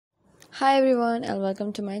Hi everyone and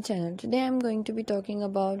welcome to my channel. Today I am going to be talking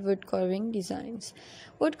about wood carving designs.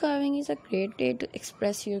 Wood carving is a great way to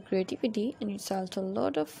express your creativity and it's also a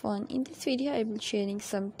lot of fun. In this video I will be sharing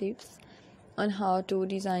some tips on how to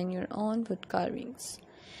design your own wood carvings.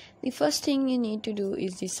 The first thing you need to do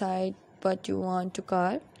is decide what you want to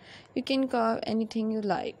carve. You can carve anything you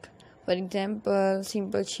like. For example,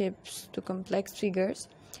 simple shapes to complex figures.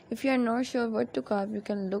 If you are not sure what to carve, you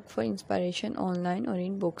can look for inspiration online or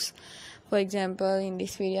in books. For example, in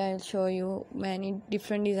this video, I will show you many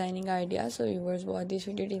different designing ideas. So viewers, watch this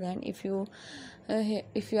video till end if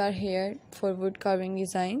you are here for wood carving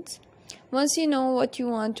designs. Once you know what you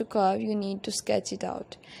want to carve, you need to sketch it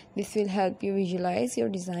out. This will help you visualize your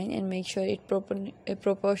design and make sure it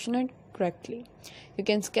proportionate correctly. You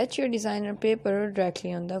can sketch your design on paper or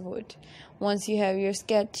directly on the wood. Once you have your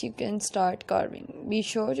sketch, you can start carving. Be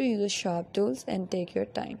sure to use sharp tools and take your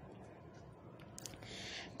time.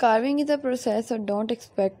 Carving is a process, so don't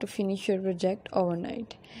expect to finish your project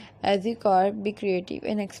overnight. As you carve, be creative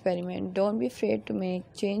and experiment. Don't be afraid to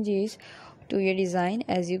make changes to your design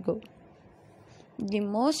as you go. The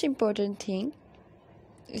most important thing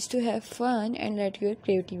is to have fun and let your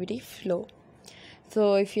creativity flow.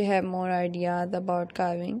 So if you have more ideas about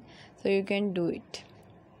carving, so you can do it.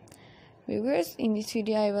 Viewers, in this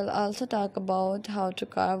video I will also talk about how to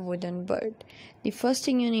carve wooden bird. The first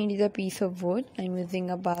thing you need is a piece of wood. I am using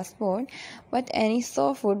a bass board, but any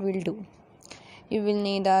soft wood will do. You will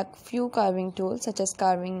need a few carving tools such as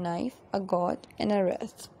carving knife, a gouge and a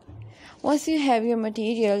rasp. Once you have your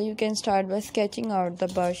material, you can start by sketching out the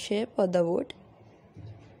bird shape of the wood.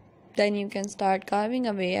 Then you can start carving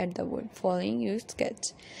away at the wood following your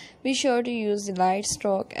sketch. Be sure to use the light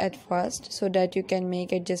stroke at first so that you can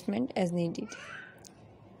make adjustment as needed.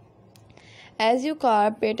 As you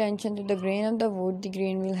carve, pay attention to the grain of the wood. The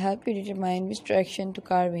grain will help you determine which direction to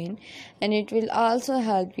carve in, and it will also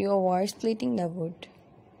help you avoid splitting the wood.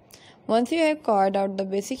 Once you have carved out the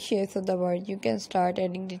basic shapes of the bird, you can start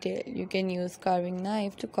adding detail. You can use carving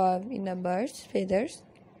knife to carve in the bird's feathers,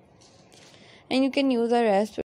 and you can use a rasp